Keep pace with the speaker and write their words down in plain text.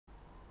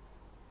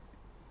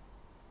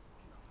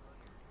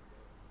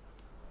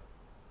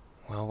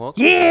Well,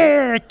 welcome,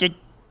 Joe.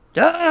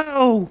 Yeah.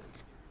 Oh.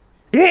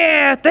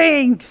 Yeah.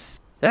 Thanks.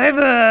 I've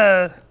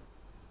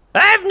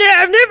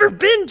never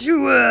been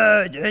to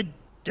a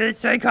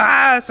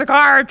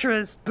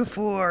psychiatrist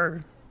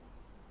before.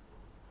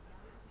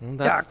 Well,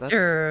 that's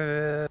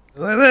Doctor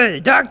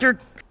Kanata.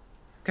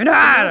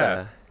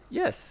 Konata.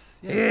 Yes,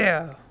 yes.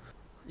 Yeah.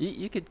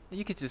 You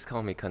could just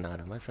call me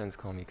Kanata. My friends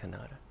call me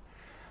Kanata.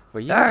 But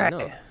All yeah, right.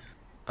 no.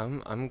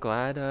 I'm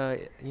glad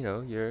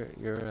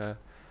you're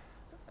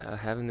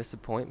having this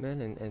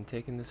appointment and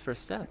taking this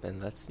first step,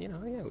 and let's yeah,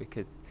 we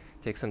could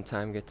take some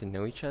time, get to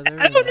know each other,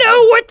 I don't and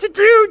know what to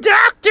do,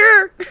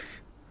 Doctor.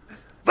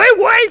 My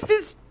wife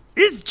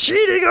is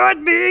cheating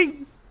on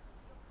me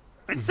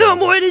with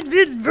someone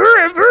in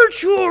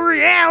virtual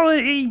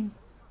reality.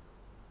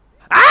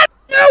 I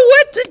don't know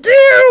what to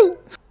do.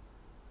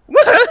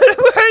 What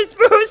am I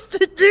supposed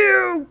to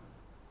do?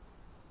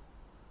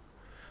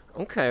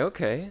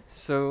 Okay.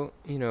 So,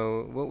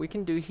 what we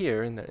can do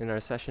here in our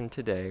session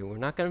today, we're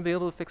not going to be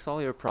able to fix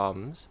all your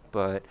problems,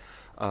 but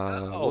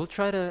we'll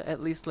try to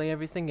at least lay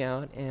everything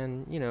out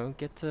and,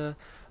 get to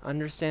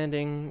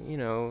understanding,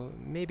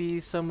 maybe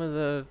some of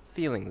the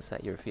feelings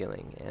that you're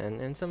feeling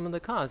and some of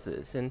the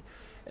causes and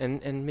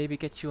maybe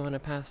get you on a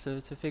path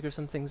to figure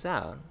some things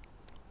out.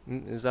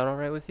 Is that all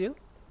right with you?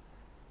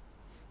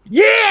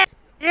 Yeah,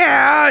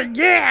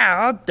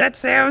 yeah. That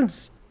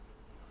sounds.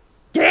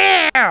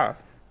 Yeah.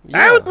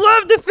 I would Yeah.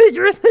 love to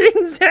figure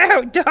things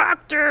out,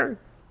 Doctor.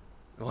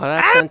 Well,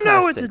 that's I don't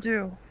know what to fantastic.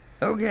 do.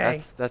 Okay.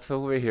 That's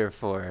what we're here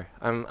for.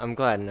 I'm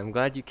glad, and I'm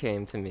glad you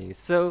came to me.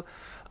 So,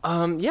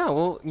 yeah,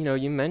 well,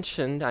 you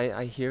mentioned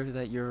I hear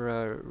that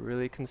you're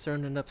really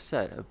concerned and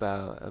upset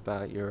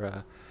about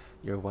your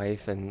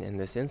wife and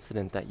this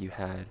incident that you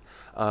had.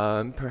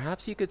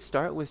 Perhaps you could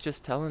start with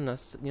just telling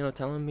us,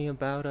 telling me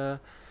about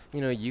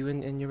you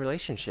and your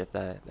relationship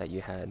that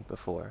you had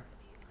before.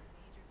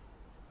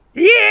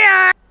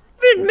 Yeah,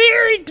 I've been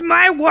married to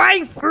my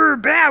wife for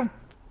about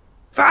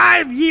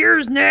 5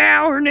 years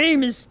now. Her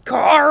name is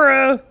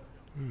Cara.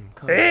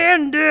 Cara.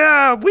 And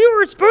we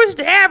were supposed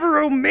to have a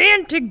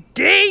romantic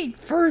date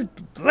for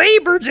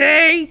Labor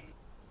Day,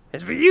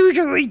 as we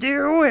usually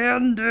do,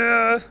 and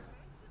yeah,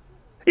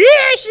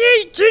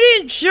 she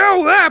didn't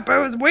show up. I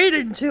was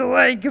waiting till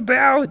like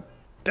about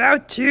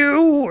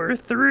 2 or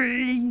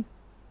 3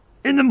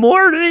 in the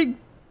morning,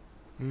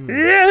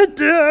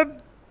 and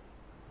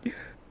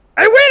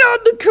I went on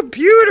the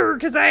computer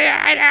because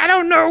I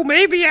don't know,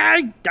 maybe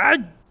I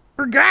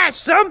forgot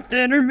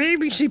something, or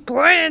maybe she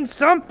planned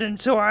something,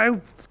 so I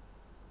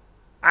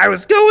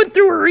was going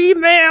through her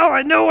email.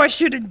 I know I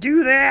shouldn't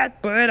do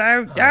that, but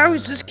I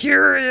was just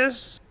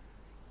curious.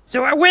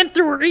 So I went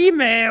through her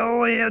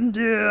email and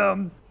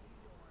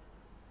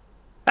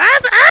I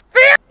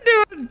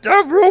found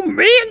a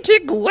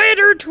romantic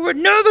letter to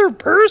another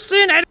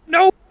person. I don't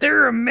know if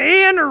they're a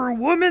man or a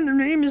woman. Their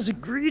name is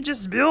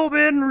Egregious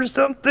Billman or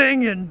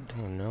something, and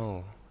Oh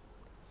no.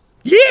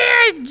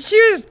 yeah,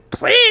 she was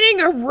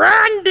planning a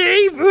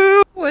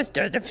rendezvous with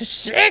the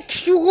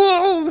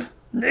sexual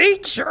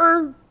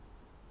nature.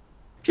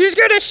 She's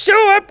gonna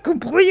show up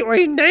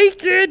completely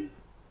naked.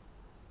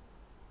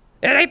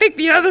 And I think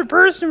the other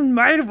person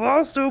might have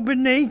also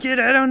been naked.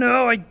 I don't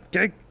know. I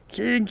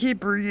can't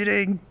keep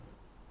reading.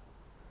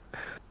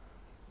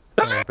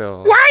 Oh,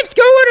 Bill. Wife's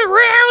going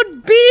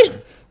around being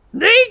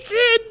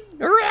naked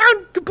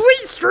around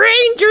complete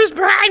strangers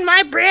behind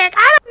my back.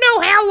 I don't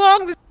know how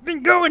long this has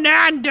been going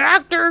on,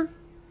 Doctor.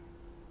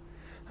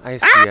 I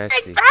see.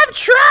 I've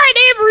tried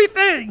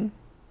everything.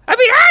 I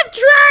mean, I've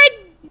tried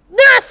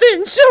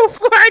nothing so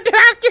far,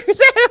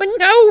 doctors. I don't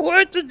know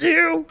what to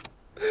do.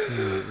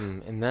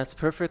 And that's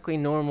perfectly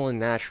normal and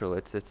natural.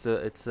 It's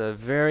a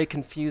very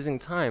confusing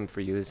time for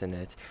you, isn't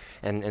it?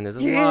 And there's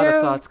a lot of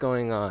Yeah. thoughts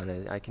going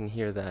on. I can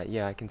hear that.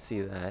 Yeah, I can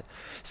see that.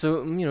 So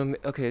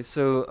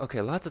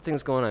okay, lots of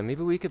things going on.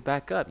 Maybe we could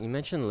back up. You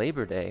mentioned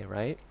Labor Day,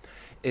 right?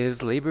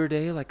 Is Labor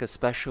Day like a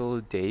special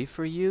day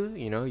for you?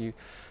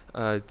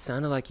 It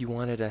sounded like you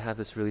wanted to have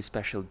this really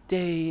special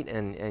date,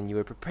 and you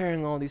were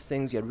preparing all these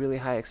things. You had really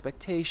high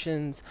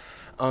expectations.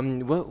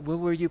 What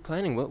were you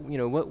planning?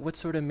 What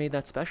sort of made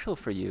that special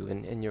for you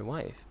and your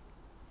wife?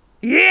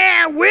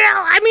 Yeah,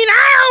 well, I mean,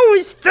 I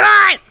always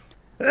thought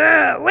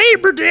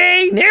Labor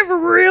Day never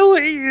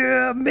really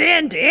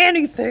meant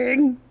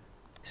anything.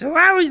 So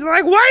I was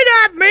like, why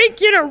not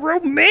make it a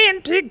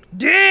romantic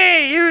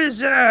day? It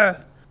was, I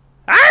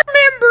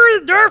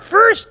remember our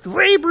first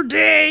Labor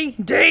Day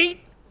date.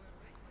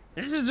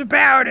 This is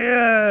about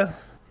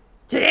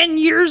 10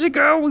 years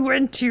ago. We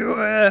went to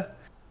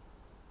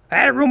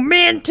had a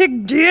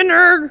romantic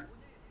dinner,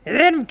 and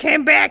then we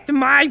came back to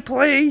my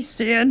place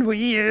and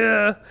we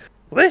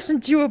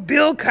listened to a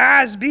Bill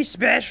Cosby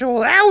special.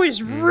 That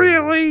was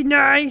really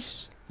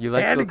nice. You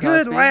like Had Bill a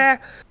good Cosby? laugh.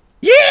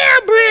 Yeah,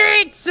 but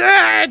it's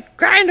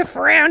kind of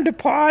frowned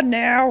upon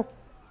now.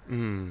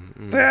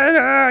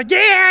 But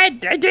yeah,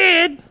 I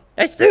did.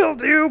 I still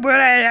do, but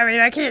I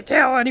mean, I can't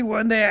tell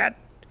anyone that.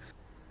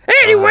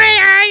 Anyway,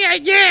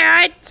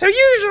 so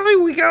usually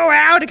we go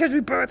out because we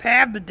both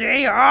have the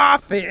day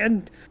off,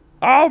 and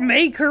I'll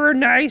make her a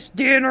nice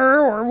dinner,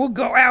 or we'll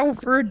go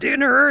out for a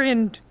dinner,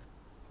 and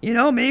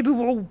maybe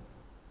we'll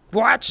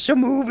watch a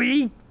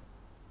movie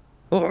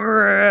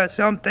or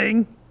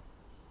something.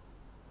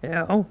 You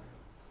know.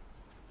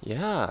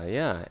 Yeah,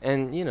 yeah.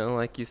 And,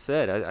 like you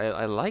said,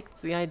 I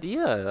liked the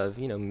idea of,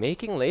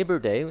 making Labor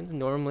Day, which is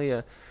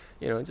normally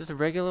just a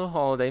regular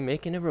holiday,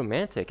 making it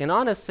romantic. And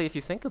honestly, if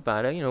you think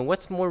about it,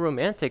 what's more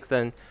romantic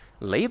than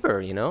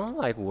labor,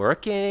 like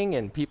working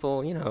and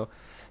people,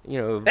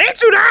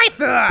 That's what I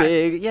thought.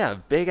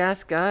 big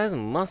ass guys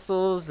and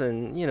muscles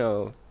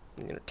and,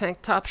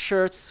 tank top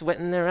shirts,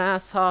 sweating their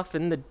ass off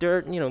in the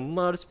dirt,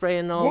 mud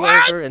spraying all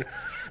What? over, and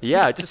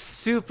yeah, just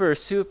super,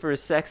 super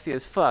sexy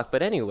as fuck.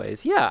 But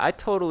anyways, yeah, I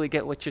totally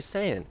get what you're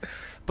saying.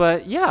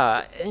 But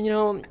yeah,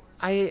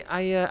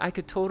 I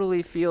could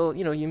totally feel,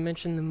 you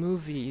mentioned the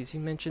movies, you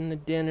mentioned the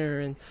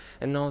dinner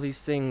and all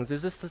these things.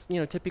 Is this,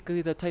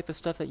 typically the type of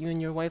stuff that you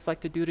and your wife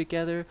like to do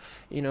together?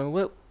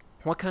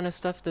 What kind of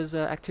stuff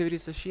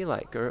activities does she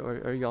like,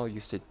 or y'all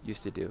used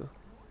to do?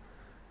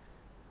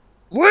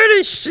 What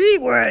is she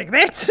like?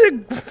 That's a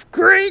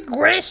great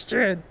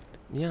question.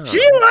 Yeah.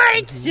 She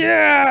likes,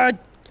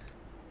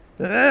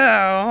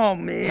 oh,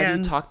 man. Have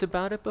you talked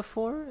about it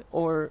before?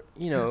 Or,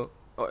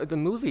 or the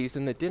movies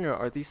and the dinner,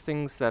 are these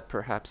things that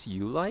perhaps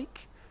you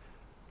like?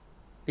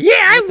 Yeah,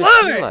 I What does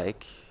love she it.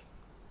 like?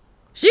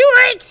 She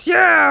likes,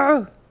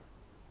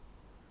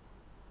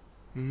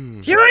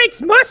 she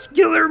likes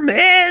muscular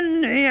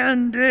men,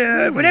 and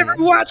whenever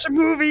we watch a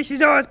movie,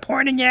 she's always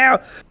pointing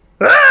out,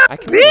 I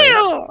can relate.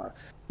 Bill!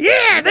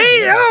 Yeah,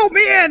 oh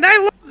man, I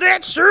love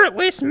that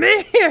shirtless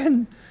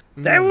man.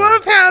 I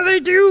love how they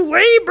do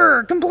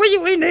labor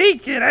completely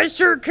naked. I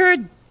sure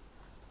could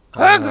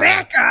hug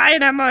that guy,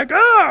 and I'm like,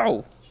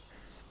 oh,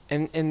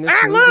 And in this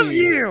I movie, love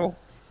you.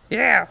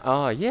 Yeah.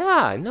 Oh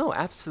yeah, no,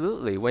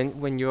 absolutely.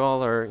 When you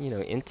all are,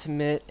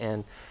 intimate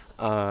and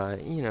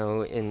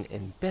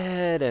in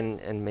bed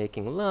and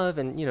making love,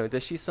 and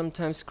does she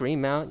sometimes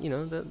scream out,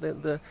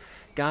 the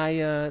guy,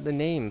 the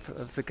name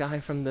of the guy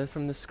from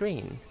the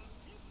screen?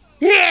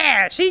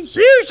 Yeah, she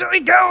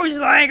usually goes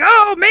like,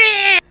 oh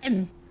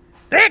man,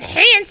 that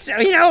handsome,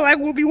 like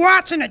we'll be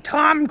watching a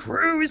Tom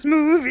Cruise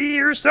movie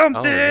or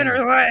something, yeah.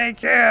 or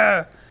like,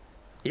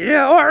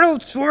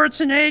 Arnold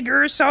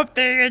Schwarzenegger or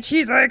something, and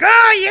she's like,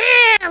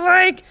 oh yeah,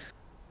 like,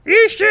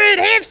 you should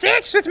have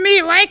sex with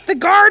me like the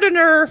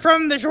gardener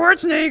from the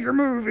Schwarzenegger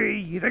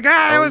movie, the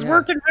guy that was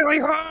working really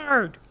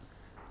hard.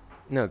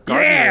 No,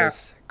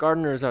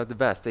 gardeners are the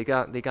best. They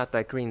got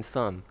that green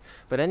thumb.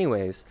 But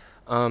anyways,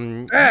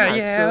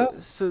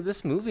 So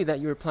this movie that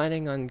you were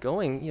planning on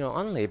going,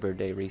 on Labor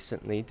Day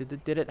recently,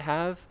 did it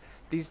have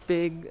these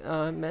big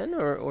men,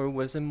 or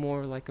was it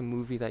more like a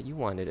movie that you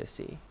wanted to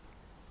see?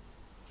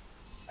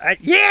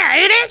 Yeah,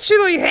 it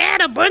actually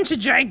had a bunch of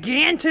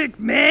gigantic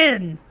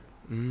men.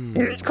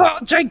 It was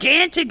called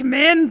Gigantic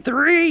Men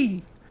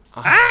 3.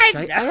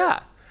 Yeah,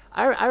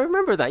 I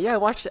remember that. Yeah,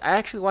 I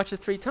actually watched it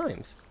 3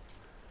 times.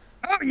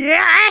 Oh yeah,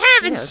 I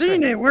haven't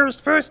seen great. it. We're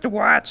supposed to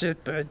watch it,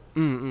 but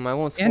I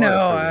won't spoil it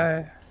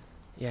for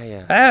you.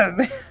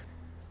 yeah.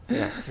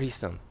 Yeah,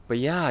 threesome. But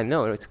yeah,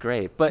 no, it's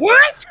great. But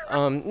What?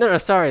 no,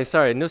 sorry,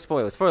 no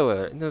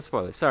spoilers. No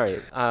spoilers.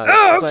 Sorry.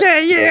 Oh, but-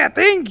 okay, yeah,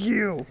 thank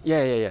you.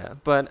 Yeah.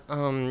 But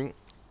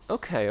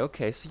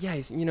okay. So yeah,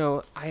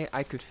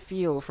 I could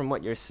feel from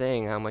what you're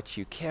saying how much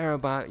you care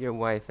about your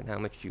wife and how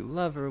much you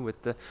love her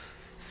with the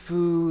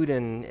food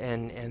and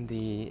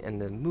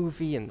the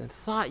movie and the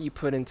thought you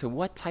put into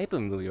what type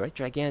of movie, right?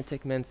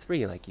 Gigantic Men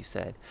 3, like you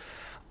said.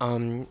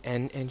 And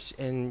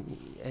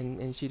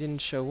she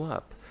didn't show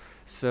up.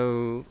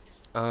 So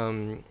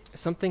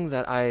something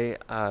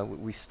that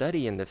we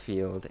study in the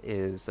field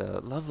is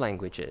love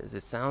languages.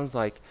 It sounds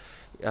like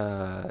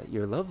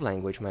your love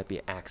language might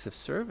be acts of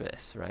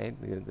service, right?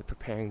 The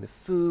preparing the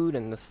food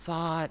and the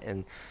thought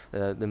and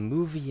the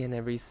movie and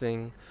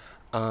everything.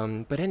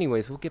 But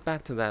anyways, we'll get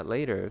back to that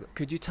later.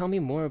 Could you tell me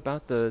more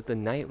about the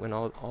night when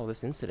all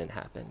this incident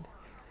happened?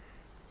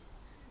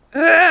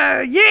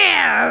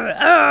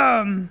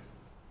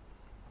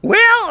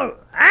 Well,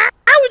 I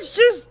was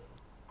just,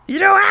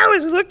 I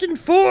was looking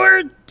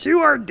forward to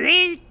our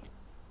date,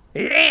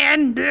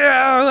 and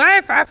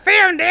I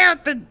found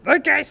out that,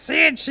 like I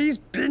said, she's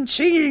been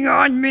cheating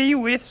on me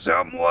with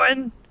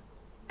someone.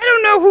 I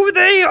don't know who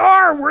they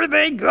are, where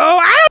they go.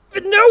 I don't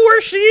even know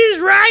where she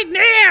is right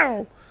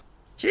now.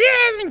 She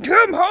hasn't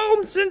come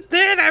home since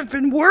then. I've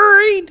been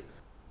worried.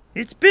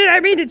 It's been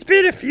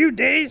a few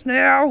days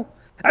now.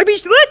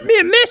 She left me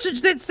a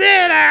message that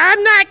said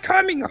I'm not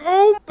coming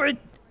home, but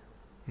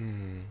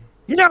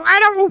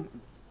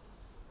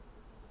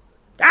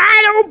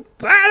I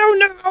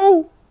don't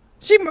know.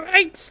 She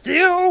might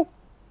still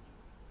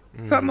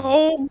come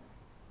home.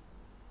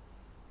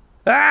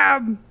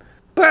 But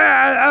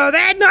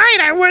that night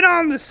I went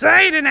on the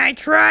site and I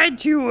tried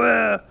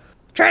to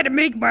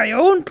make my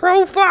own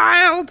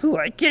profile to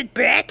get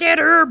back at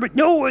her, but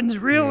no one's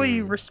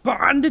really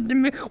responded to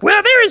me.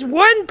 Well, there is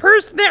one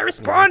person that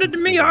responded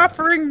to me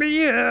offering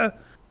me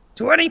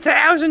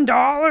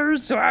 $20,000,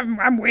 so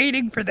I'm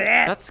waiting for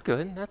that. That's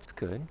good.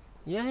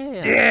 Yeah, yeah,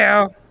 yeah.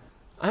 Yeah.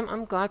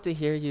 I'm glad to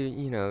hear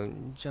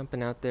you,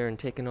 jumping out there and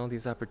taking all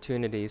these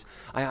opportunities.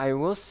 I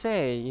will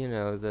say,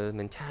 the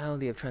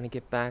mentality of trying to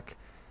get back,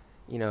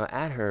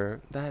 at her,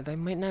 that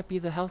might not be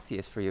the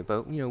healthiest for you,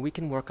 but, we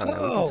can work on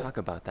that. We can Oh. talk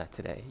about that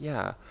today.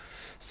 Yeah.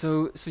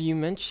 So you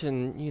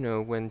mentioned,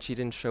 when she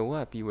didn't show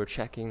up, you were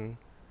checking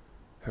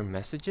her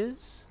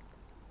messages?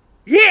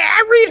 Yeah,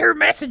 I read her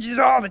messages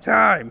all the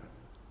time.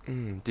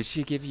 Did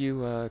she give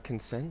you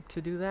consent to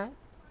do that?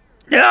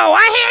 No,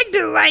 I had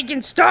to like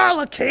install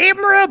a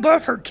camera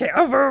above her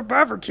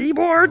Oh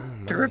keyboard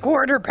to my.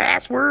 record her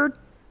password.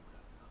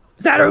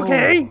 Is that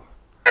okay? Oh,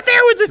 That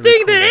was a to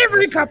thing record her that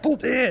every password. couple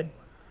did.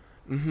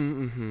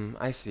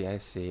 I see, I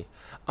see.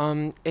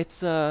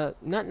 It's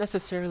not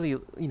necessarily,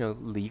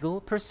 legal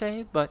per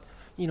se, but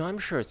I'm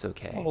sure it's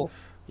okay. Oh.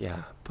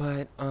 Yeah,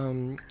 but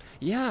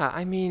yeah,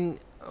 I mean,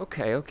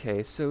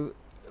 okay. So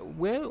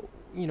where,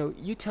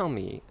 you tell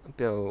me,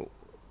 Bill,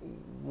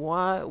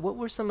 what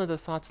were some of the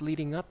thoughts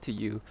leading up to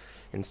you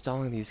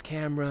installing these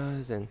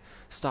cameras and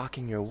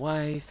stalking your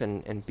wife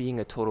and being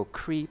a total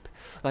creep?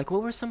 Like,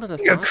 what were some of the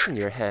thoughts in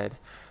your head?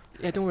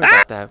 Yeah, don't worry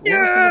Ah, about that. What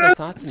were some of the yeah.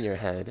 thoughts in your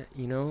head?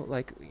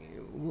 Like,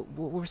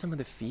 what were some of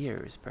the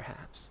fears,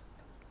 perhaps?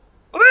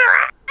 Well,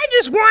 I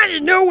just wanted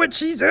to know what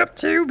she's up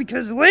to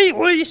because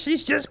lately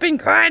she's just been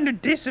kind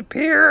of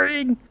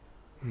disappearing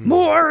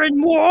more and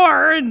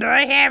more, and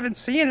I haven't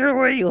seen her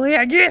lately.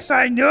 I guess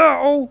I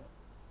know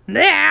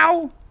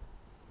now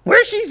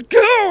where she's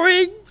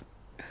going.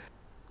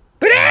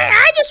 But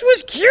I just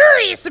was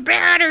curious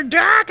about her,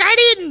 Doc. I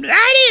didn't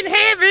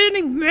have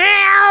any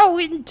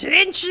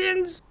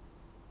malintentions.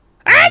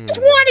 I just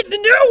wanted to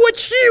know what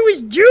she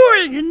was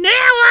doing, and now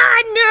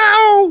I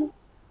know.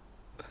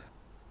 I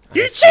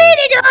You see, I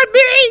cheating see. on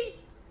me!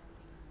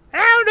 I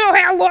don't know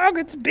how long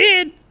it's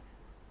been.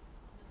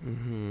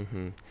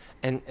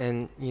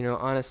 And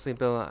honestly,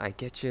 Bill, I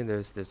get you.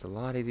 There's a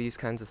lot of these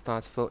kinds of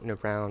thoughts floating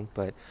around,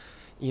 but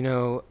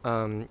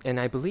and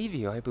I believe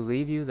you. I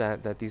believe you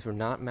that these were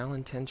not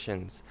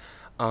malintentions.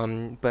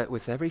 But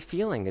with every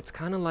feeling, it's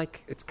kind of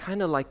like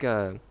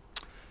a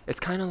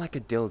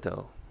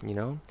dildo.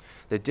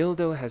 The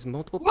dildo has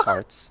multiple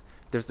parts.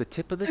 There's the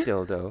tip of the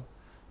dildo,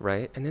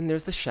 right? And then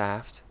there's the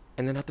shaft.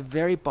 And then at the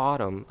very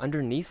bottom,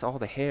 underneath all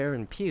the hair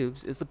and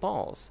pubes, is the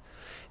balls.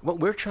 What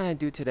we're trying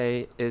to do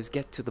today is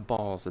get to the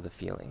balls of the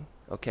feeling,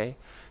 okay?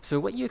 So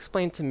what you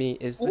explained to me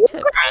is the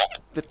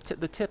tip,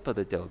 the tip of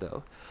the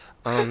dildo.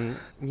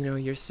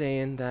 You're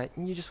saying that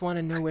you just want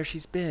to know where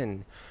she's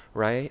been,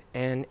 right?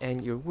 And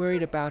you're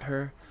worried about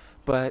her,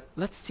 but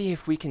let's see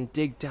if we can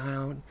dig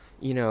down,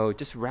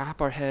 just wrap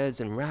our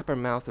heads and wrap our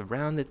mouth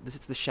around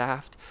the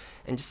shaft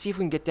and just see if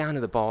we can get down to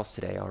the balls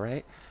today, all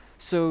right?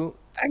 So,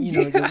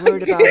 you're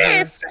worried about her.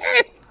 Yes.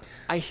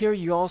 I hear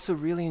you also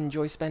really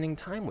enjoy spending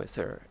time with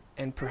her.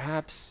 And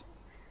perhaps,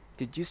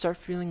 did you start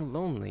feeling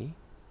lonely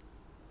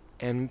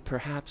and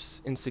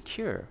perhaps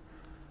insecure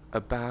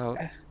about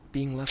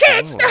being left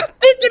Can't alone? stop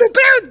thinking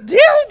about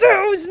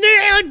dildos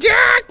now,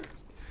 Doc.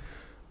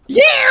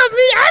 Yeah,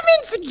 I'm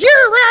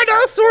insecure around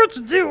all sorts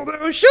of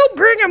dildos. She'll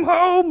bring them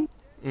home.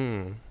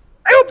 I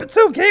hope it's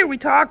okay we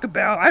talk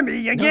about. I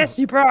guess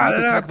you We brought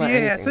can it talk up. about Yeah,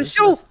 anything. so This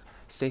she'll is a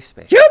safe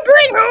space. she'll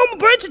bring home a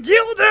bunch of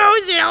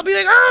dildos, and I'll be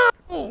like,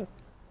 oh.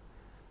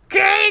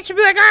 Okay, she'll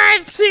be like, all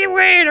right, see you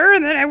later,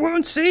 and then I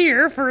won't see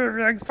her for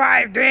like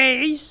 5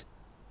 days.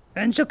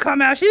 And she'll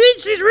come out. She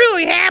thinks she's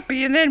really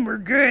happy, and then we're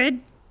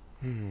good.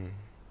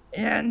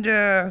 And,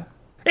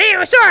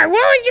 anyway, sorry, what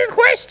was your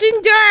question,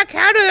 Doc?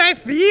 How do I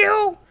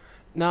feel?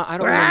 No, I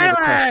don't Well, remember how the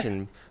do I-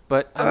 question,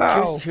 but I'm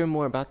curious Oh. to hear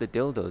more about the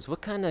dildos.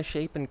 What kind of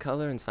shape and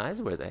color and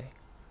size were they?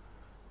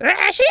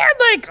 She had,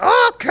 like,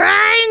 all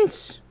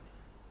kinds.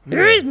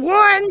 There is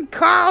one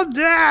called,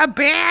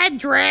 Bad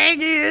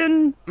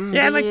Dragon.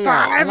 Yeah, like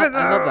five of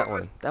those. I love that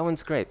one. That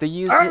one's great. They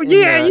use Oh, it in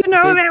yeah, you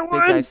know Big, that Big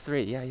one? Guys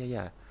 3. Yeah.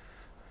 Yeah.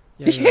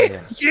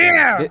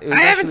 Yeah, It was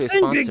I haven't actually a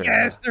seen Big sponsor.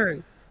 Gas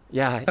 3.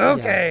 Yeah.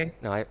 Okay.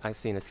 No, I've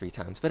seen it 3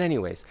 times. But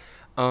anyways,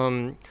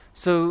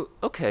 so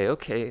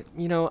okay.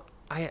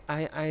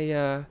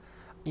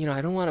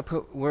 I don't want to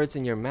put words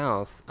in your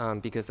mouth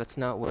because that's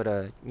not what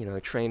a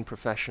trained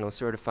professional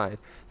certified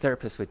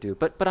therapist would do.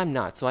 But I'm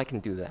not, so I can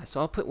do that.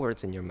 So I'll put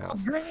words in your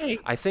mouth. Great.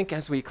 I think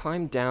as we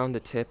climb down the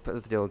tip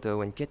of the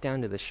dildo and get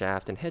down to the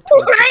shaft and head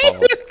towards the Right?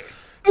 balls,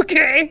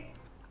 Okay.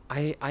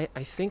 I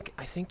think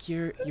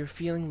you're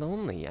feeling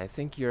lonely. I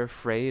think you're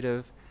afraid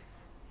of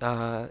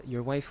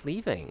your wife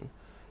leaving,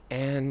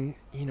 and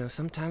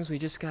sometimes we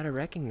just gotta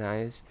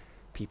recognize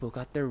people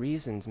got their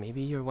reasons.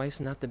 Maybe your wife's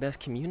not the best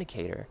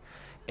communicator,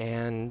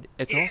 and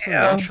it's also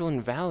Yeah. natural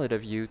and valid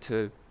of you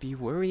to be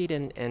worried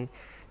and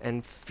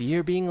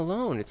fear being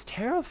alone. It's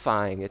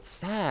terrifying. It's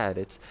sad.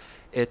 It's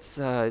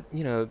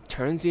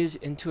turns you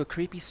into a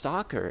creepy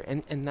stalker,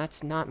 and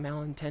that's not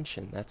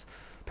malintention. That's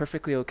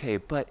perfectly okay.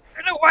 But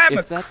I don't know why I'm a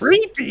if that's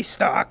creepy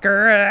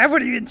stalker. I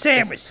wouldn't even say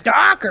I'm a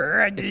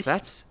stalker. I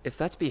just. if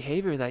that's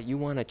behavior that you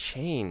want to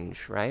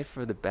change, right,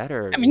 for the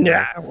better. I mean,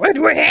 what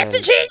do I have to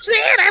and- change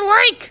that?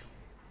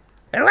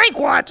 I like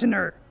watching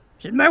her.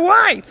 She's my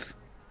wife.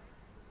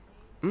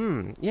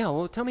 Yeah,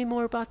 well, tell me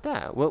more about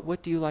that.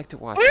 What do you like to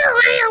watch Well, about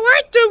her? I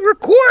like to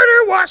record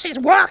her while she's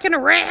walking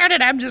around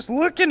and I'm just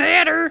looking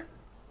at her.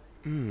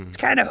 It's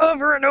kind of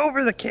hovering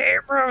over the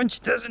camera and she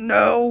doesn't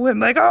know. I'm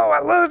like, oh,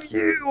 I love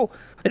you.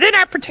 And then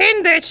I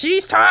pretend that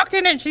she's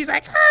talking and she's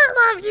like,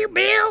 I love you,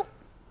 Bill.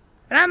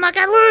 And I'm like,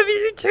 I love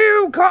you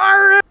too,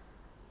 Cara.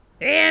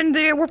 And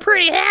we're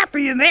pretty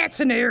happy in that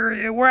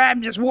scenario where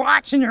I'm just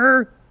watching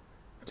her,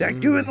 like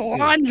doing I the see.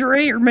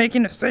 laundry or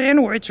making a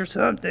sandwich or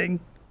something.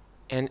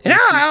 And And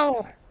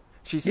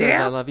she says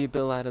 "I yeah. love you,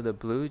 Bill" out of the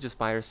blue, just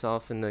by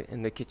herself in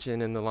the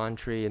kitchen, in the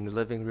laundry, in the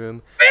living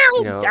room,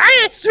 Well,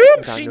 I assume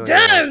without she knowing you're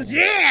watching does. her.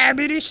 Yeah, I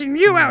mean, if she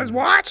knew I was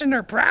watching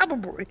her,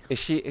 probably. Is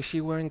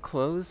she wearing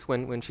clothes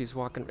when she's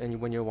walking and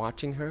when you're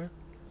watching her?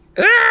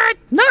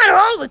 Not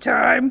all the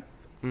time.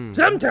 Okay,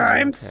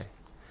 Sometimes. okay.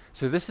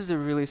 So this is a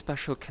really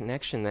special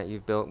connection that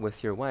you've built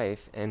with your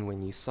wife, and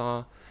when you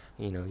saw,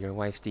 your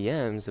wife's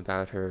DMs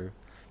about her,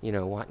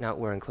 not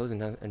wearing clothes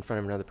in front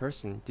of another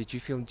person, did you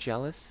feel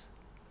jealous?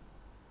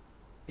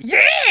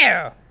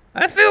 Yeah,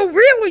 I feel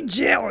really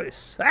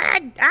jealous.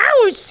 I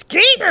was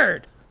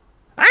scared.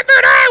 I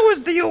thought I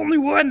was the only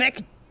one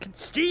that could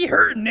see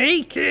her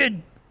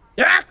naked.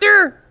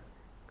 Doctor,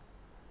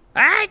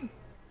 I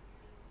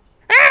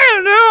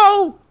don't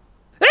know.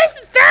 That's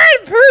the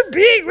thought of her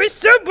being with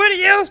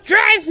somebody else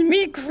drives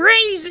me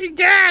crazy,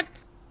 Doc.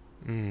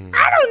 I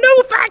don't know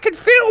if I could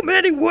film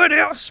anyone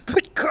else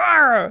but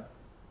Cara.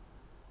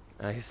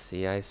 I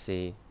see, I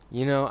see.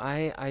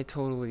 I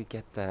totally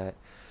get that.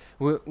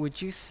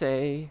 Would you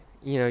say,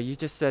 you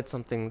just said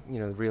something,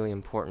 really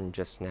important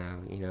just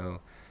now,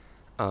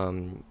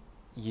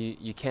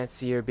 you can't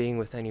see her being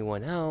with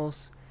anyone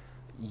else.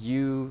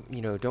 You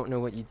don't know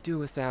what you'd do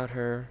without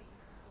her.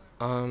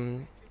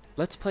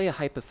 Let's play a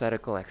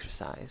hypothetical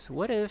exercise.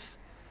 What if,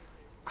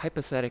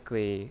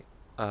 hypothetically,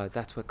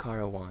 that's what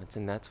Kara wants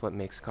and that's what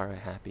makes Kara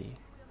happy?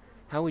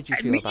 How would you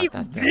feel Me about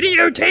that then?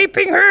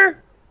 videotaping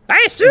her? I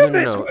No, assume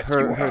no, that's no. what you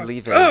Her want.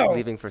 leaving, Oh.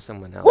 leaving for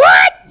someone else.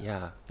 What?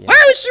 Yeah, yeah.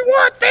 Why would she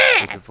want The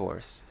that?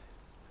 divorce.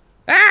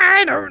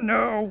 I don't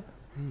know.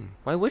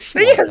 Why would she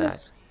want that?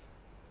 Yes.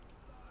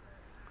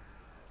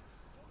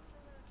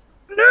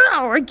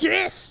 No, I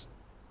guess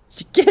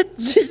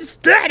she's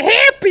not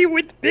happy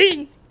with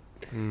me.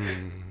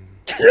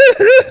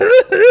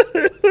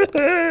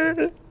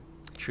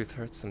 Truth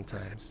hurts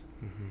sometimes.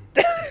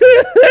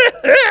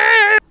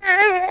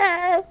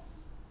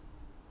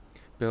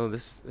 Bill,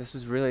 this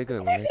is really good.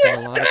 We're making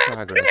a lot of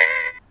progress.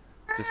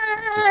 Just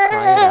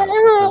cry it out.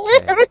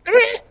 It's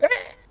okay.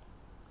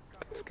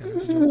 It's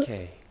gonna be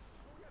okay.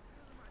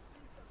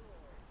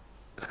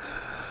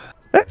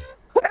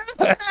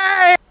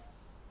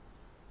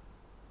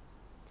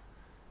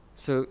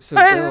 So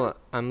Bill,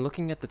 I'm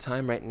looking at the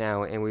time right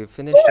now, and we've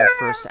finished our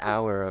first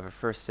hour of our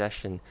first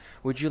session.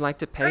 Would you like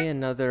to pay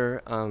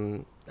another,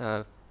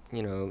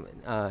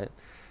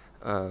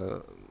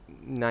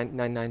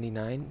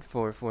 $9.99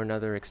 for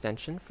another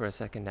extension for a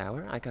second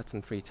hour? I got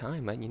some free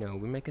time. We're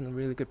making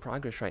really good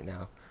progress right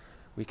now.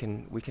 We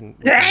can really get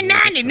somewhere.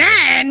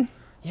 $9.99?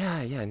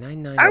 Yeah, yeah,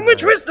 $9.99. How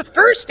much was the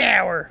first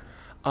hour?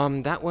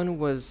 That one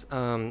was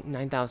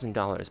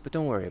 $9,000, but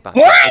don't worry about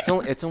What? that.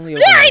 It's only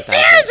over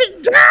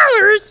 9,000.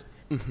 $9,000?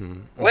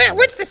 Well,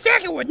 what's the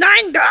second one?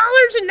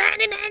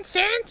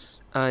 $9.99?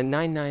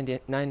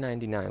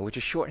 $9.99, which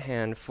is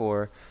shorthand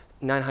for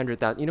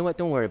 900,000. You know what?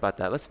 Don't worry about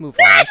that. Let's move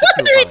on. Let's just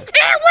move on. What do you mean,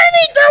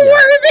 don't Yeah.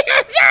 worry about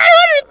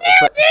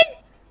But- $900,000?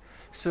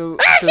 So,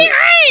 I so, have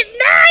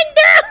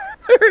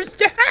 $9,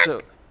 Doc.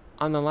 so,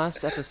 on the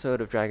last episode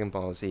of Dragon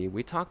Ball Z,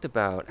 we talked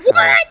about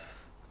What?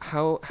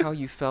 how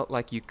you felt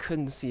like you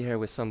couldn't see her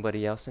with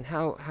somebody else, and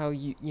how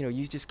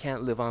you just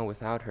can't live on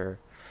without her.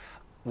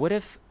 What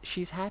if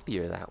she's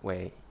happier that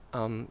way?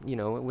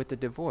 With the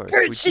divorce,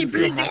 Could would she you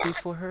feel be happy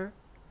that? for her?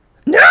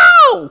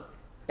 No!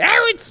 That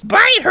would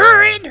spite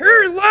her and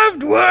her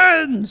loved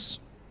ones.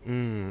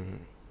 You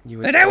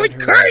would And I spite would her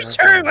and curse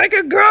loved her ones. like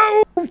a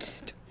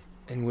ghost.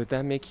 And would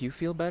that make you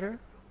feel better?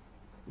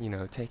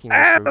 Taking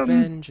this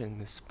revenge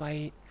and the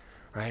spite,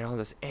 right? All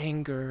this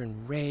anger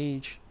and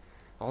rage,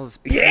 all this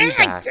Yeah,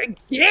 payback, I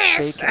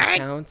guess. fake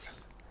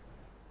accounts.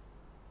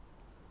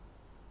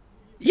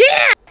 Yeah,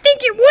 I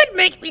think it would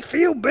make me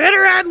feel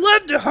better. I'd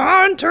love to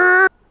haunt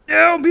her.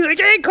 Be like,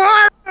 hey,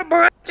 Carl, I'm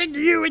haunting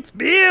you. It's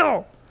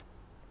Bill.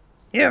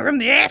 From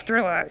the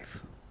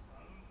afterlife.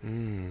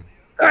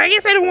 I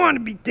guess I don't want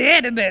to be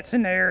dead in that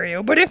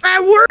scenario, but if I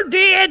were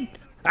dead,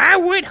 I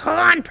would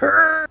haunt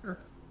her.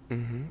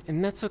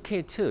 And that's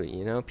okay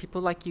too,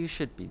 People like you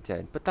should be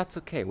dead, but that's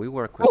okay. We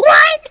work with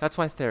What? it. That's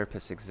why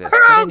therapists exist. But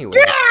Oh, anyways,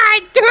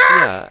 God,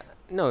 yeah,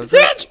 no, Is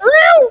that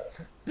true?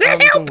 Is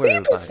that how don't worry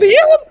people about it.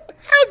 feel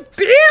about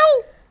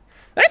Bill?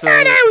 I So-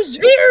 thought I was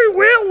very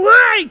well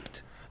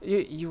liked.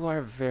 you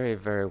are very,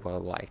 very well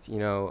liked,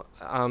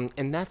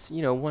 and that's,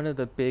 one of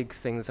the big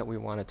things that we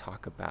want to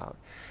talk about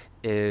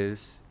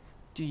is,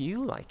 do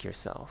you like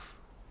yourself?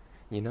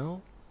 I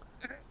don't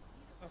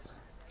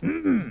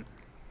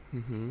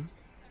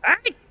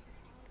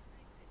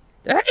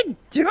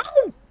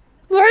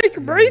like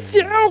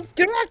myself,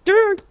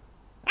 Doctor.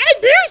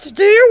 I used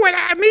to when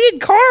me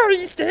and Carl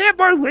used to have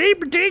our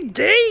Labor Day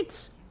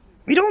dates.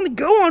 We'd only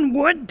go on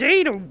one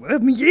date a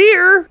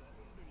year.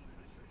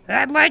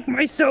 I'd like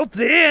myself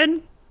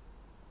then.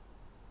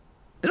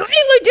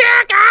 Lately,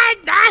 Doc,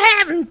 I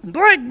haven't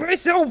liked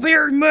myself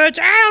very much.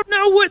 I don't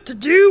know what to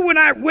do when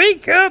I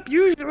wake up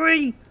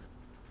usually.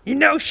 You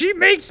know, she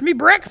makes me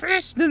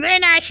breakfast and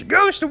then she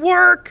goes to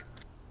work.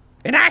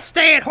 And I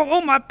stay at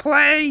home, I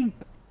play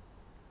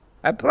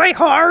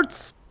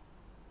hearts.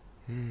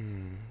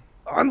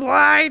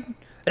 Online.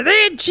 And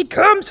then she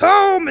comes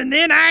home and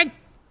then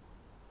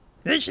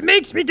she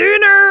makes me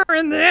dinner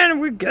and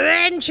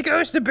then she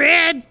goes to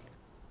bed.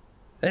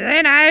 And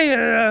then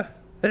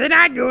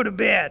I go to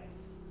bed.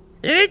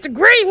 And it's a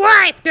great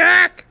life,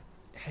 Doc.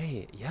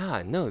 Hey,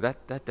 yeah, no,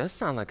 that does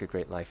sound like a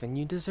great life, and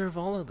you deserve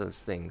all of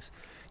those things.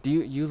 Do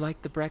you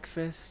like the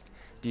breakfast?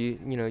 Do you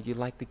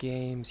like the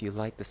games? You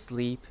like the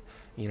sleep?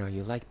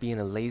 You like being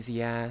a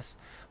lazy ass?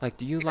 Like,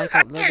 do you like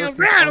all those things?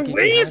 I'm all not a give you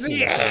lazy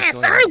happiness and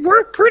ass. I enjoyment?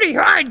 work pretty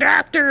hard,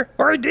 Doctor.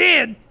 Or I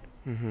did.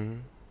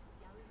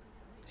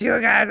 So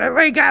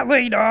I got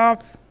laid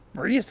off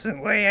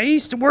recently. I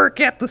used to work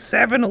at the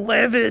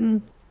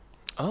 7-Eleven.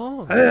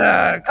 Oh,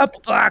 A couple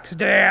blocks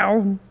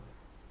down.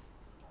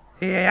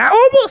 Yeah, I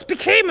almost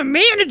became a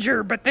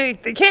manager, but they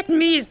kept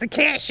me as the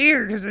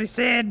cashier because they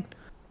said,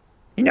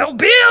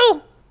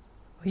 Bill,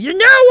 you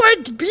know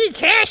what to be a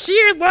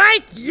cashier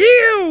like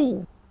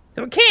you.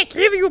 So we can't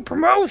give you a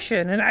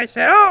promotion. And I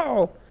said,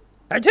 oh,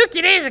 I took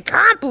it as a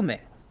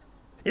compliment.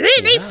 And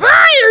then they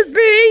fired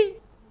me.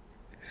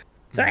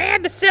 So I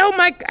had to sell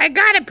I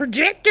got a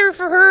projector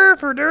for her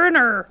for during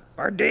our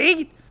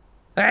date.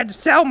 I had to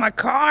sell my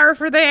car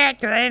for that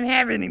because I didn't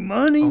have any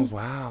money.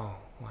 oh,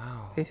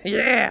 wow.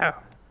 Yeah.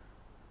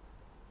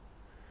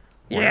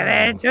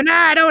 Wow. So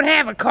now I don't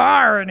have a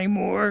car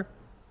anymore.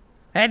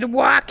 I had to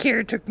walk here.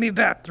 It took me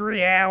about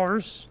 3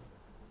 hours.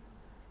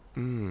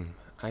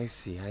 I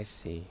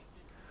see.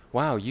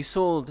 Wow, you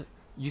sold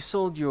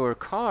your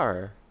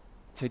car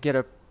to get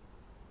a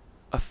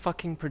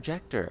fucking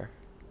projector.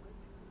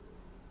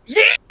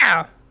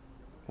 Yeah.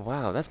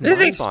 Wow, that's This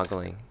is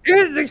mind-boggling.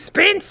 It was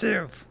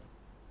expensive.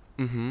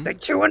 It's like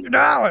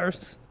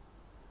 $200.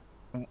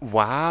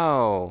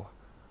 Wow.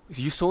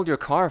 You sold your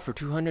car for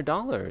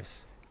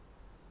 $200.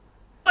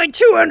 Like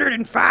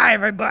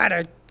 205. I bought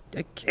a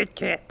Kit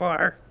Kat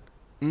bar.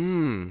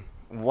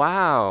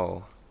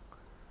 Wow.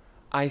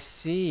 I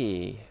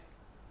see.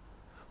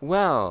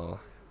 Well,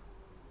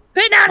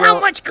 They not how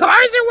much cars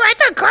are worth. I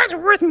thought cars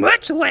were worth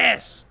much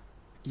less.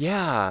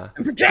 yeah.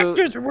 And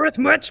projectors are worth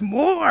much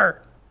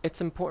more. It's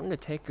important to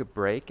take a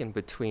break in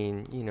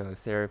between,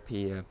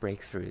 therapy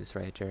breakthroughs,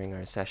 right, during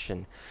our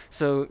session.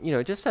 So,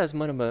 just as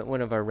one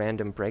of our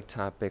random break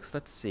topics,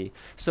 let's see.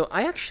 So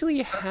I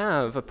actually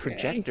have a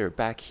projector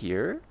back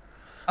here.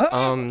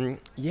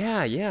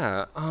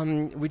 Yeah.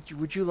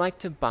 Would you like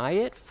to buy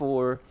it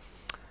for,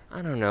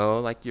 I don't know,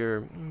 like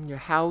your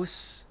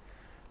house?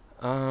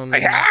 My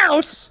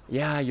house?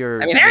 Yeah,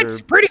 that's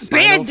a pretty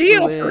bad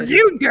deal for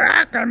you,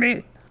 Doc.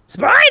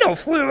 Spinal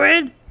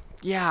fluid.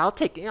 Yeah, I'll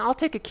take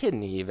a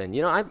kidney even.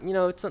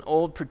 It's an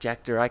old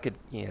projector. I could.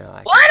 Well,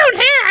 I don't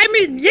have.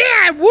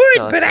 I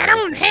would, but I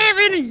don't have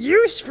any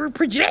use for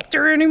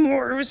projector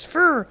anymore. It was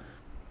for.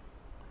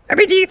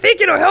 Do you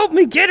think it'll help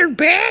me get her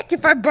back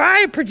if I buy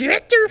a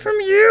projector from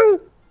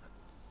you?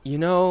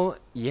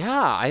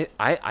 Yeah,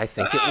 I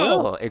think it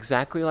will.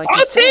 Exactly like I'll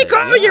you said. take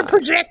all your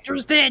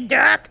projectors then,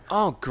 Doc.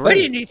 Oh, great. What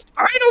do you need?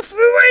 Spinal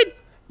fluid?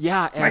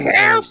 Yeah, My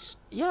house?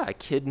 Yeah, a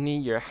kidney,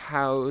 your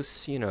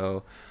house.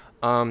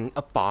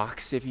 A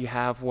box if you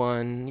have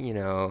one.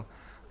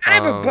 I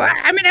have a box.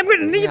 I'm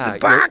gonna need the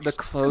box. The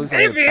clothes to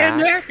on your live in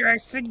back. after I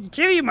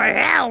give you my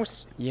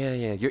house. Yeah,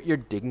 your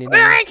dignity.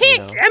 Well, I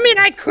can't.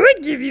 I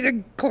could give you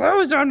the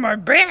clothes on my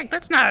back.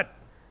 That's not.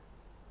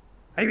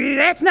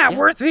 That's not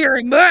worth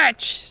very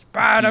much.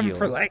 Bought them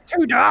for like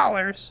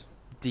 $2.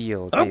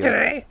 Deal.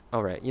 Okay.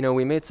 All right.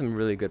 We made some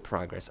really good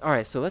progress. All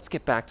right. So let's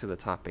get back to the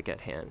topic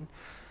at hand.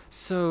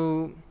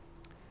 So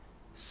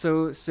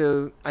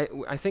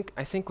I think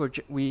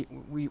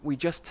we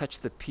just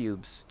touched the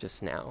pubes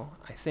just now.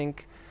 I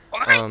think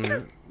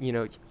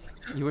you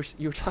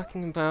were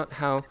talking about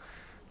how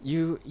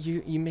you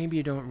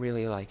maybe don't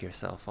really like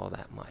yourself all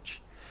that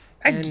much.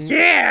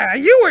 Yeah,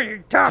 you were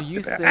talking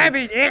about.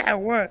 I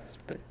was.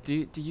 But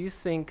do you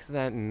think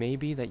that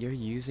maybe that you're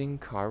using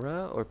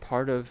Kara, or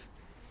part of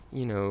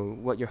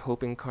what you're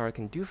hoping Kara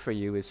can do for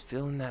you is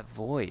fill in that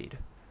void?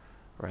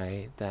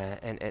 Right,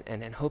 that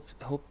and hope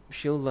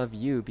she'll love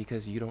you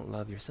because you don't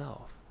love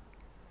yourself.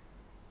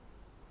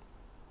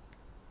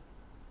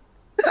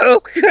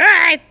 Oh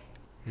God!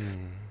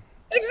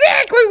 That's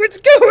exactly what's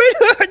going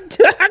on,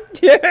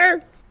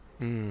 Doctor.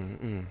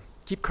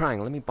 Keep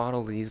crying. Let me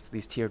bottle these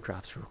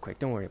teardrops real quick.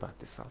 Don't worry about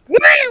this.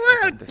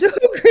 Wait, this.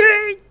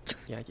 okay.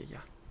 Yeah.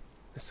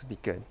 This will be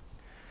good.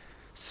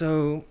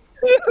 So,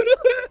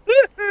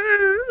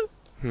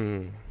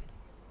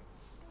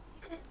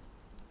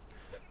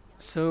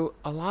 So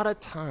a lot of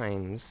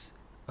times,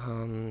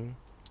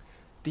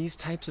 these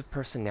types of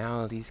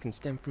personalities can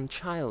stem from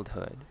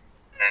childhood.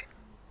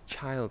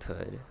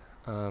 childhood,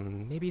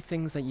 maybe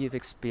things that you've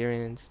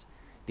experienced,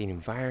 the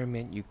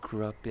environment you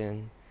grew up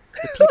in,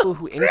 the people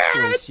who Dad!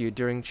 influenced you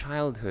during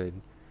childhood,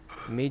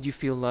 made you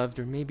feel loved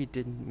or maybe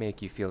didn't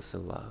make you feel so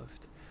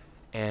loved.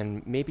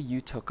 And maybe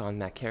you took on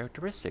that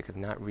characteristic of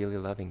not really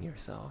loving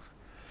yourself.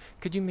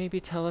 Could you maybe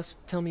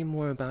tell me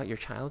more about your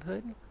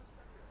childhood?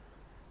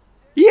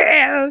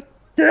 Yeah,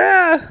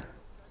 I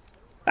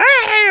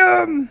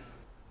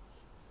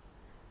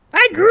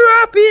I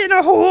grew up in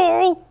a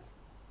hole.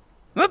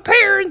 My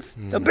parents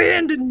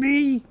abandoned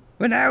me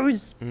when I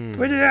was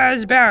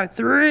about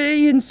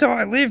 3, and so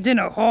I lived in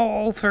a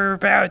hole for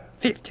about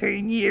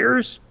 15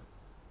 years.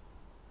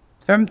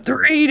 From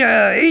 3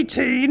 to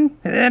 18,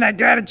 and then I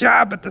got a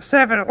job at the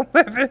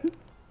 7-Eleven.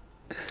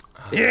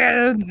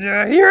 Yeah, and,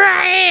 here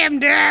I am,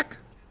 Doc.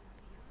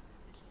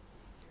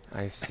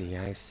 I see,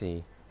 I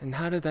see. And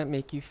how did that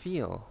make you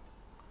feel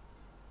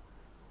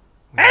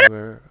when I you don't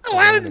were know.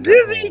 I alone was in that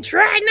busy hole?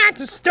 trying not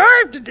to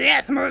starve to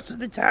death most of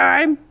the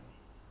time.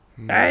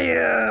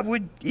 I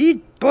would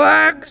eat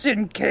bugs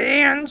and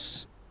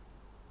cans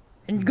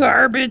and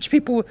garbage.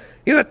 People,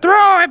 you would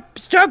throw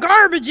stuff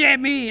garbage at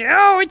me.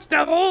 Oh, it's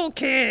the whole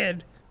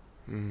kid.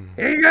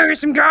 Here you go,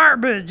 some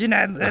garbage, and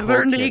I The whole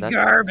learned to kid. eat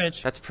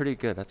garbage. That's pretty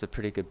good. That's a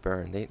pretty good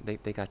burn.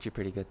 They got you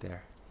pretty good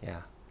there.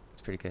 Yeah,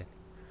 it's pretty good.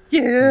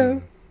 Yeah,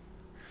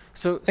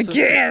 So I so so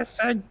guess.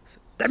 I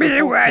so mean,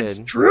 whole it's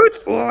kid.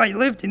 truthful. I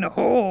lived in a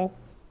hole.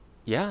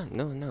 Yeah,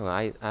 no,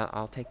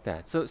 I'll take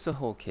that. So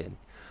whole kid.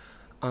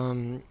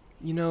 Um,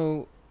 you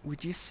know,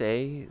 would you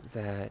say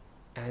that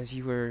as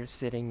you were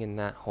sitting in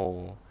that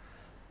hole,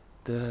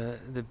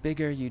 the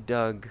bigger you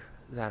dug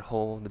that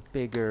hole, the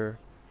bigger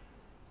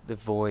the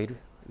void,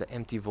 the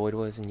empty void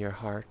was in your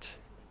heart?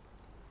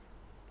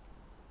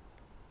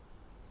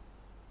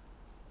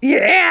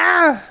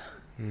 Yeah.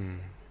 I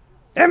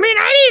mean,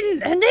 I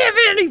didn't have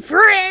any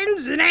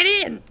friends, and I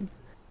didn't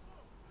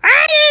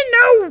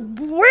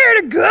know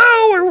where to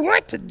go or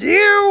what to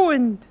do,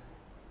 and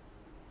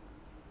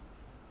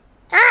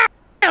I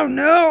don't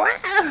know.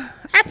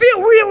 I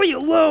feel really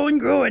alone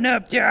growing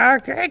up,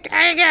 Doc. I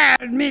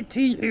gotta admit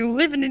to you,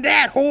 living in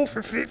that hole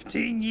for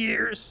 15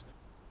 years,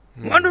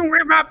 wondering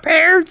where my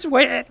parents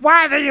went,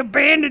 why they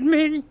abandoned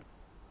me.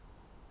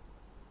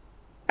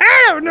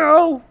 I don't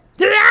know.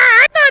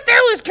 I thought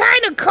that was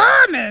kind of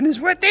common, is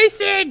what they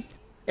said.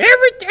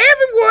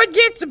 Everyone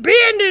gets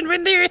abandoned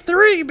when they're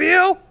 3,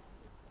 Bill.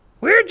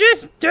 We're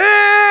just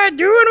doing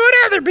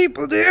what other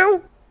people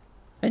do.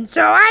 And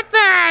so I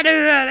thought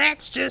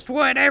that's just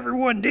what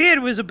everyone did,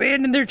 was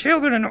abandon their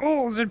children in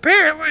holes.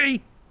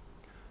 Apparently,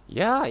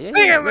 Yeah.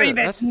 No, that's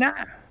that's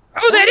not.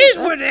 Oh, that is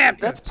what that's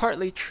happens.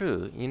 partly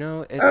true. You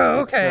know,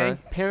 Oh, it's okay.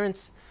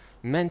 parents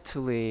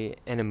mentally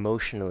and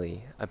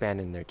emotionally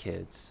abandon their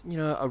kids. You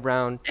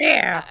know,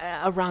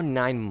 Yeah. around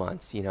 9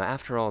 months. You know,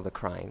 after all the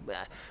crying.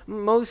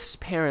 Most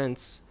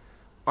parents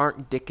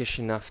aren't dickish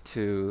enough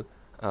to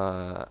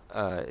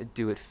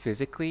do it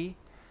physically.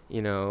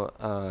 You know,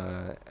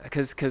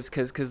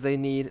 because they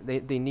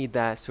need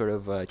that sort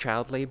of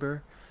child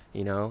labor.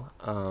 You know,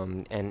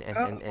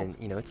 and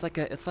you know, it's a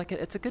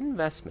good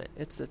investment.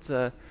 It's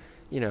a,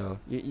 you know,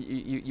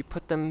 you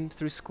put them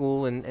through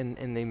school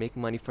and they make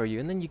money for you,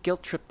 and then you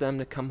guilt trip them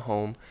to come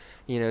home,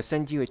 you know,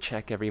 send you a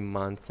check every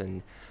month,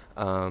 and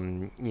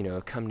you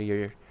know, come to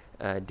your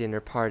dinner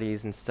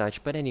parties and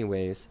such. But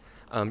anyways,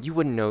 you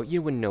wouldn't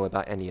know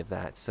about any of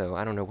that, so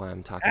I don't know why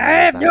I'm talking to I you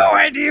have about no it.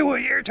 idea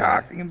what you're Yeah,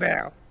 talking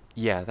about.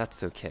 yeah,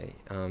 that's okay.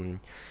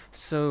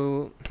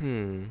 So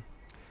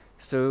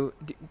so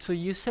so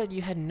you said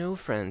you had no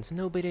friends,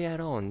 nobody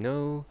at all,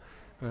 no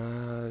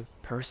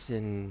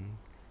person,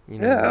 you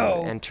know,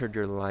 No. entered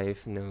your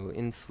life, no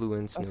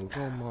influence, no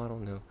role model,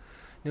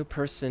 no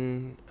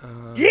person.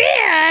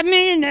 Yeah, I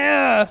mean,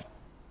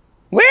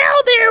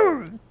 well,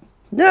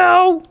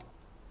 no.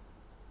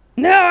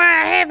 No,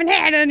 I haven't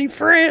had any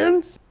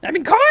friends. I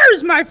mean,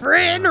 Cara's my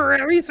friend, or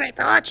at least I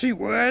thought she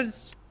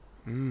was.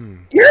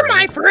 You're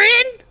my Really?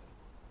 friend.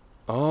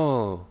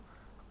 Oh,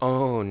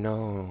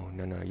 no,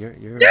 you're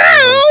one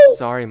No.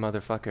 sorry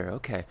motherfucker.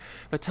 Okay,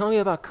 but tell me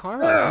about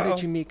Kara. How did Oh.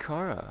 you meet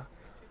Kara?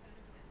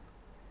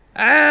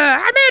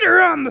 I met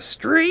her on the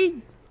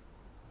street.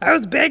 I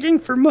was begging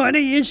for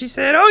money, and she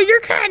said, "Oh,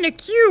 you're kind of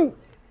cute."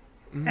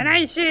 And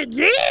I said,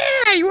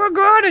 "Yeah, you want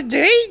to go on a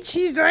date?"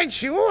 She's like,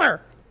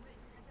 "Sure."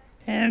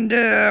 And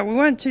we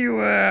went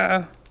to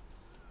a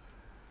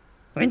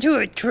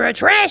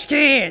trash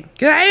can.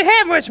 'Cause I didn't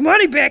have much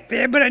money back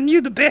then, but I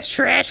knew the best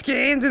trash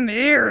cans in the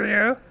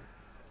area.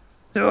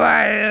 So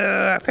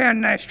I found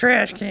a nice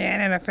trash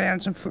can, and I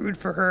found some food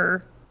for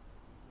her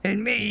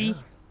and me.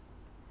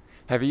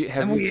 Have And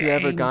you we two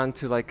ever ate. gone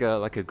to like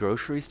a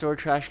grocery store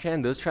trash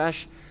can? Those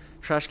trash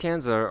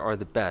cans are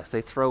the best.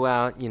 They throw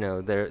out, you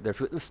know, their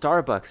food.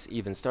 Starbucks,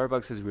 even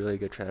Starbucks has really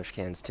good trash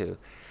cans too.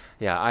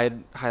 Yeah,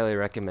 I'd highly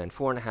recommend.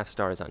 4.5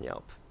 stars on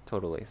Yelp.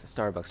 Totally, the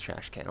Starbucks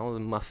trash can. All the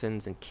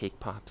muffins and cake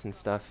pops and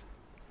stuff.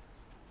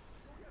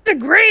 It's a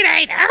great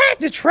idea. I have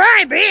to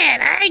try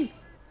that.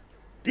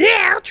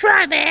 Yeah, I'll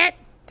try that.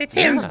 That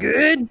sounds Yeah,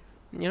 good.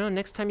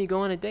 Next time you go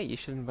on a date, you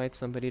should invite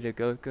somebody to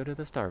go to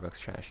the Starbucks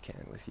trash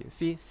can with you.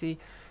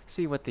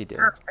 See what they do.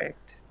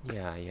 Perfect.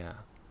 Yeah, yeah.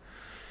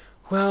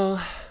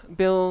 Well,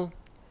 Bill,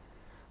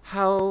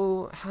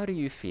 how do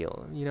you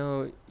feel?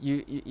 You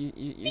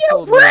Feel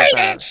told me great,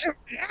 about. actually.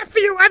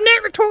 I've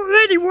never told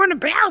anyone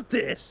about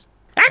this.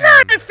 I Hmm.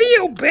 thought I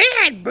feel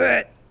bad,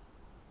 but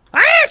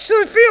I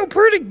actually feel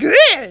pretty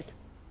good.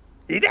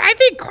 I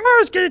think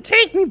Carl's gonna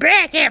take me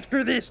back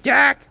after this,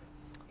 Doc.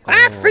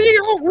 I Oh,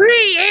 feel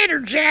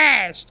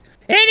re-energized.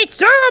 And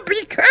it's all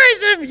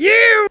because of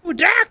you,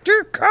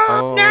 Dr.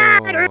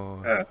 Konata.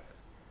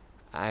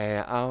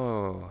 oh,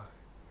 oh.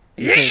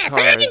 You think Yeah,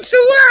 thanks cars? a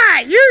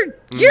lot. You're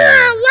Hmm.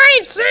 a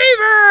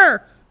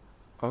lifesaver.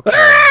 Okay.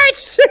 Alright,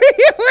 see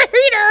you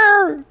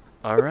later.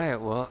 All right.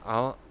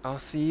 Well, I'll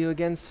see you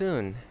again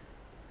soon.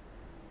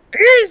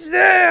 Here's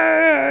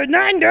the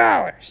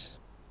 $9.